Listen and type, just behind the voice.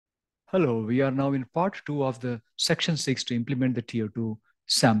Hello, we are now in part 2 of the section 6 to implement the tier 2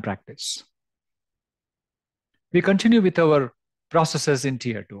 SAM practice. We continue with our processes in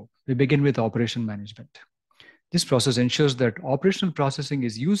tier 2. We begin with operation management. This process ensures that operational processing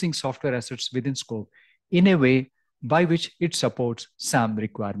is using software assets within scope in a way by which it supports SAM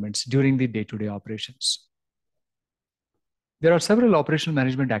requirements during the day-to-day operations. There are several operational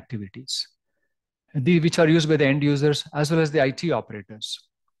management activities, which are used by the end users as well as the IT operators.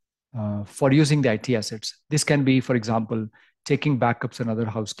 For using the IT assets. This can be, for example, taking backups and other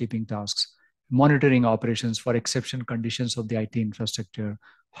housekeeping tasks, monitoring operations for exception conditions of the IT infrastructure,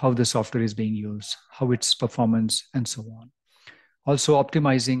 how the software is being used, how its performance, and so on. Also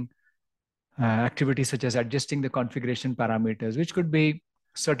optimizing activities such as adjusting the configuration parameters, which could be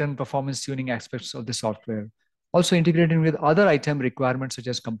certain performance tuning aspects of the software. Also integrating with other item requirements such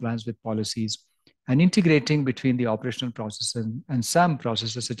as compliance with policies, and integrating between the operational processes and SAM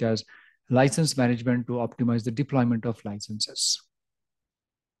processes such as license management to optimize the deployment of licenses.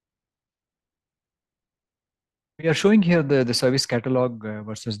 We are showing here the service catalog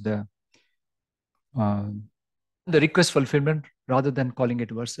versus the request fulfillment rather than calling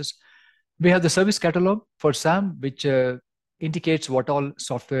it versus. We have the service catalog for SAM, which indicates what all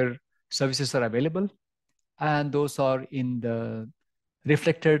software services are available, and those are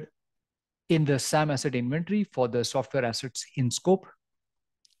reflected in the SAM asset inventory for the software assets in scope,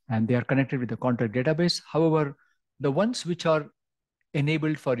 and they are connected with the contract database. However, the ones which are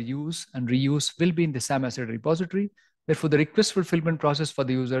enabled for use and reuse will be in the SAM asset repository. Therefore, the request fulfillment process for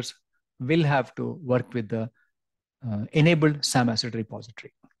the users will have to work with the enabled SAM asset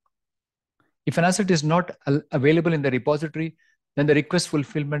repository. If an asset is not available in the repository, then the request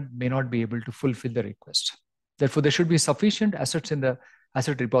fulfillment may not be able to fulfill the request. Therefore, there should be sufficient assets in the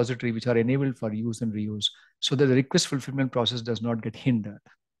asset repository which are enabled for use and reuse so that the request fulfillment process does not get hindered.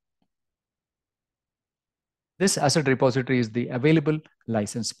 This asset repository is the available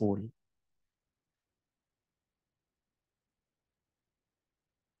license pool.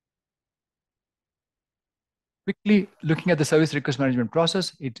 Quickly looking at the service request management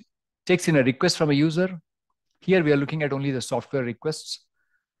process, it takes in a request from a user. Here we are looking at only the software requests.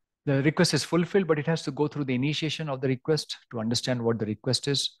 The request is fulfilled, but it has to go through the initiation of the request to understand what the request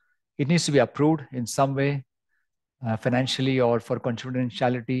is. It needs to be approved in some way, financially or for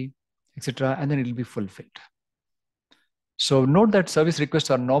confidentiality, etc., and then it will be fulfilled. So note that service requests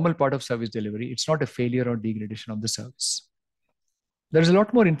are a normal part of service delivery. It's not a failure or degradation of the service. There is a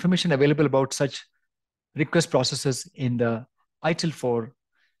lot more information available about such request processes in the ITIL4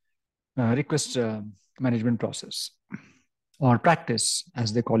 request management process, or practice,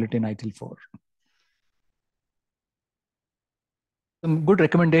 as they call it in ITIL4. Some good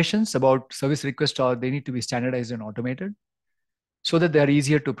recommendations about service requests are they need to be standardized and automated so that they are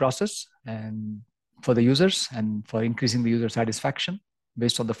easier to process and for the users and for increasing the user satisfaction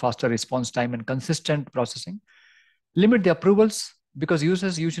based on the faster response time and consistent processing. Limit the approvals because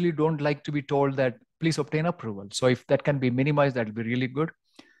users usually don't like to be told that please obtain approval. So if that can be minimized, that will be really good.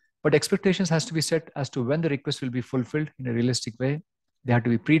 But expectations has to be set as to when the request will be fulfilled in a realistic way. They have to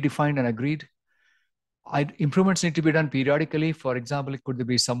be predefined and agreed. Improvements need to be done periodically. For example, could there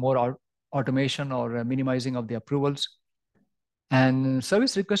be some more automation or minimizing of the approvals? And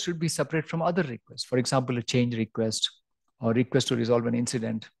service requests should be separate from other requests. For example, a change request or request to resolve an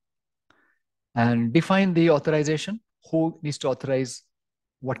incident. And define the authorization. Who needs to authorize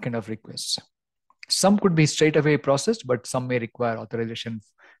what kind of requests? Some could be straight away processed, but some may require authorization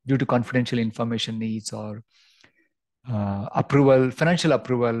due to confidential information needs or financial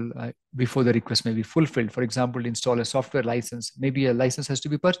approval before the request may be fulfilled. For example, install a software license, maybe a license has to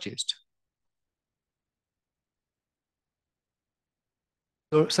be purchased.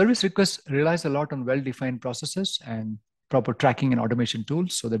 So service requests relies a lot on well-defined processes and proper tracking and automation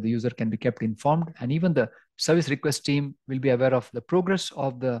tools so that the user can be kept informed. And even the service request team will be aware of the progress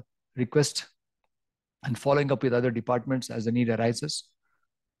of the request and following up with other departments as the need arises.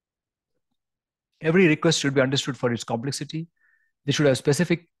 Every request should be understood for its complexity. They should have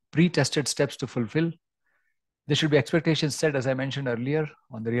specific pre-tested steps to fulfill. There should be expectations set, as I mentioned earlier,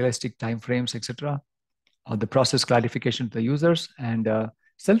 on the realistic timeframes, etc., on the process clarification to the users, and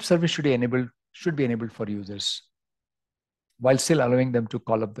self-service should be enabled for users while still allowing them to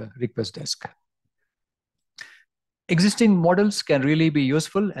call up the request desk. Existing models can really be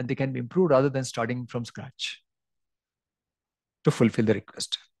useful and they can be improved rather than starting from scratch to fulfill the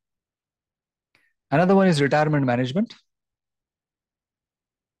request. Another one is retirement management.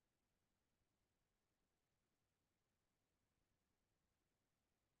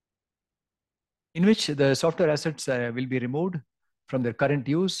 In which the software assets will be removed from their current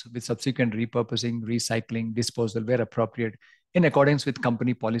use with subsequent repurposing, recycling, disposal where appropriate in accordance with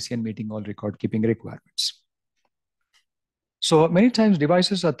company policy and meeting all record keeping requirements. So many times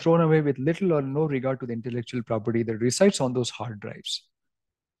devices are thrown away with little or no regard to the intellectual property that resides on those hard drives.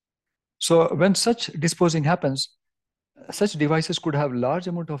 So when such disposing happens, such devices could have large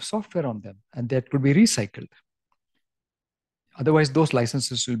amount of software on them and that could be recycled. Otherwise, those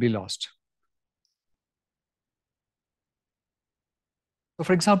licenses will be lost. So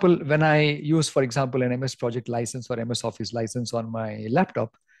for example, when I use, for example, an MS Project license or MS Office license on my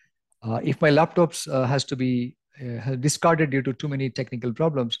laptop, if my laptop has to be discarded due to too many technical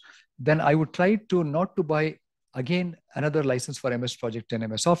problems, then I would try to not to buy again another license for MS Project and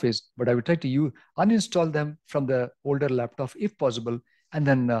MS Office, but I would try to uninstall them from the older laptop if possible, and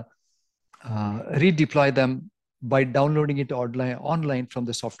then redeploy them by downloading it online from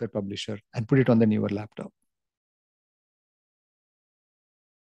the software publisher and put it on the newer laptop.